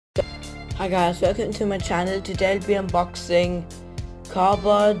Hi guys, welcome to my channel. Today I'll be unboxing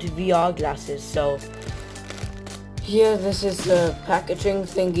cardboard VR glasses. So here, this is the packaging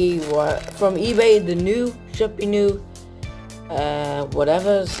thingy from eBay. The new, should be new,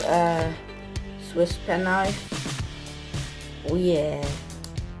 whatever's Swiss pen knife. Oh yeah,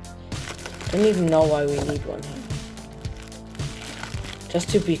 don't even know why we need one here. Just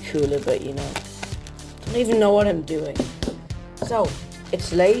to be cooler, but you know, don't even know what I'm doing. So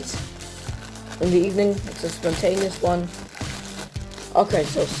it's late in the evening. It's a spontaneous one. Okay,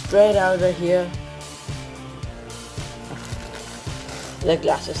 so straight out of here, the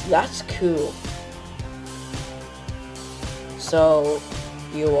glasses. That's cool. So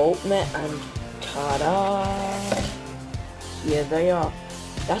you open it and ta-da! Here they are.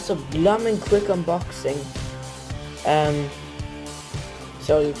 That's a blooming quick unboxing.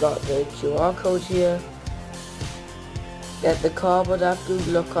 So you got the QR code here. Get the cardboard app. Good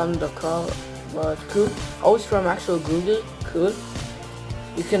look on the cardboard. Cool. Oh, it's from actual Google. Cool.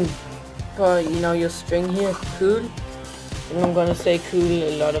 You can put, you know, your string here. Cool. And I'm gonna say cool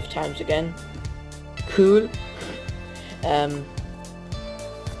a lot of times again. Cool.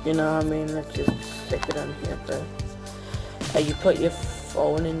 You know what I mean? Let's just stick it on here. But you put your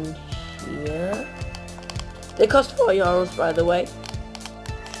phone in here. They cost €4, by the way.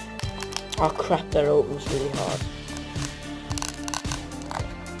 Oh crap! That opens really hard.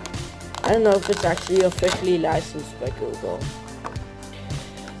 I don't know if it's actually officially licensed by Google.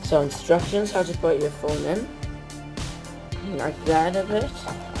 So instructions, how to put your phone in. Like that a bit.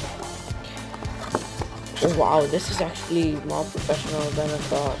 Oh, wow, this is actually more professional than I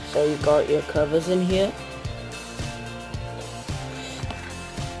thought. So you got your covers in here.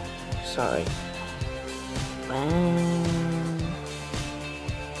 Sorry.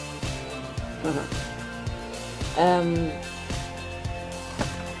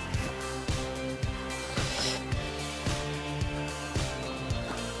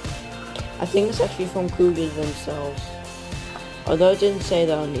 I think it's actually from Google themselves, although it didn't say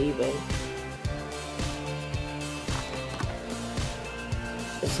that on eBay.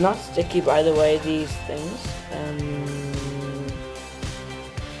 It's not sticky, by the way, these things.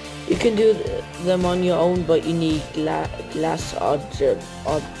 You can do them on your own, but you need glass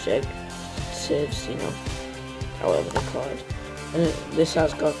objectives, you know, however they're called. And this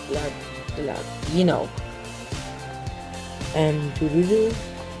has got you know.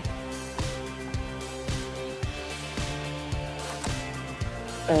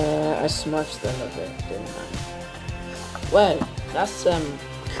 I smudged them a bit, didn't I? Well, that's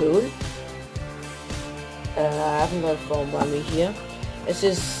cool. I haven't got a phone by me here. This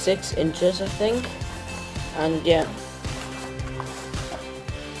is 6 inches, I think, and yeah,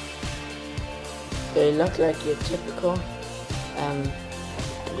 they look like your typical.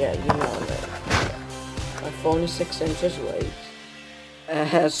 Yeah, you know that. My phone is 6 inches.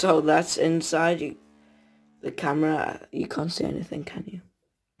 Wait. So that's inside. The camera. You can't see anything, can you?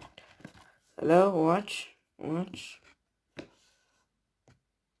 Hello, watch.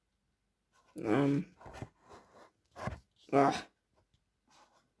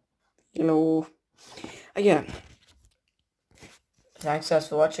 Hello. Yeah. Thanks guys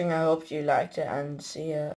for watching. I hope you liked it, and see ya.